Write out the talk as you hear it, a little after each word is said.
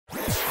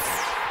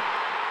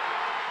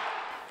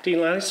Dean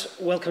Lyness,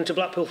 welcome to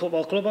Blackpool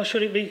Football Club, or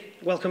should it be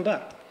welcome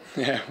back?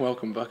 Yeah,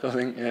 welcome back, I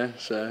think, yeah.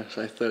 So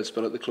third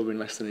spell at the club in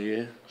less than a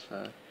year.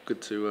 So good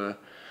to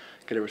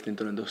get everything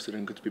done and dusted,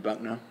 and good to be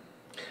back now.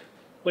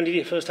 When did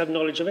you first have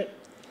knowledge of it?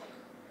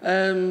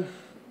 I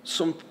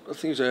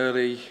think it was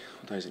early,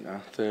 what day is it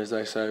now?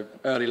 Thursday, so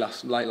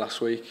late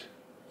last week.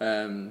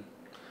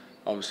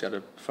 Obviously had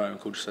a phone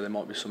call to say there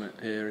might be something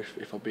here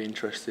if I'd be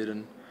interested,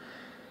 and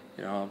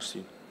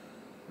obviously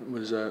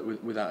was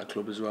without a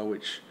club as well,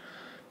 which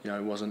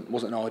it wasn't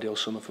an ideal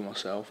summer for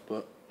myself,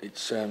 but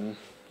it's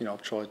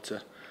I've tried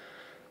to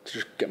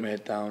just get my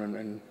head down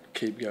and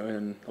keep going,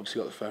 and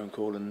obviously got the phone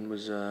call and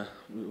was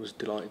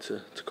delighted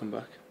to come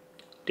back.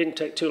 Didn't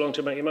take too long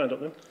to make your mind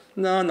up then?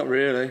 No, not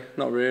really.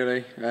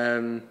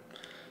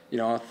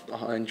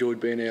 I enjoyed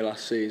being here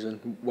last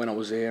season when I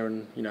was here,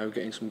 and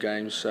getting some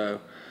games.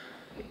 So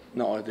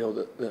not ideal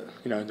that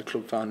the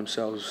club found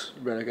themselves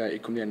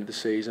relegated come the end of the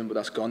season, but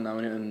that's gone now,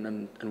 isn't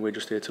it? And we're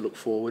just here to look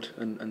forward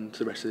and to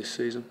the rest of this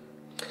season.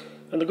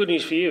 And the good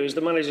news for you is the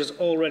manager's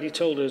already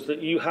told us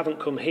that you haven't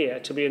come here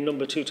to be a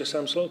number two to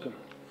Sam Slocum.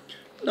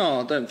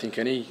 No, I don't think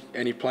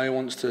any player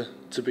wants to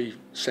be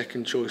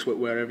second choice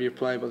wherever you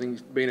play. But I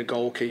think being a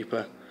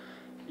goalkeeper,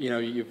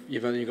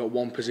 you've only got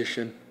one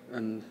position,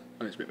 and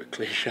it's a bit of a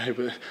cliche,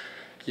 but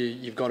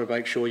you've got to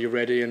make sure you're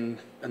ready, and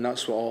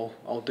that's what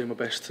I'll do my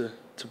best to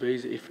be.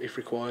 If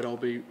required, I'll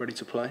be ready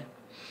to play.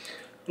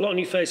 A lot of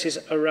new faces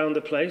around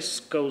the place,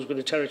 goes with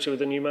the territory with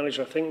the new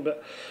manager, I think,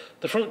 but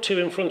the front two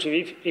in front of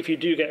you, if you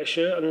do get a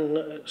shirt,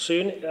 and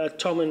soon,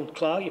 Tom and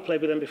Clark, you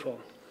played with them before?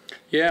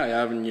 Yeah, I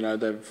have, and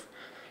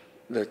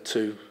they're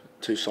two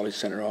solid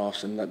centre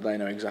halves, and they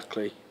know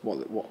exactly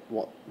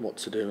what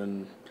to do,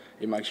 and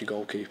it makes your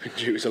goalkeeping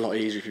duties a lot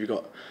easier if you've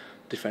got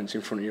defence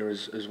in front of you,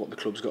 as what the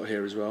club's got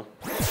here as well.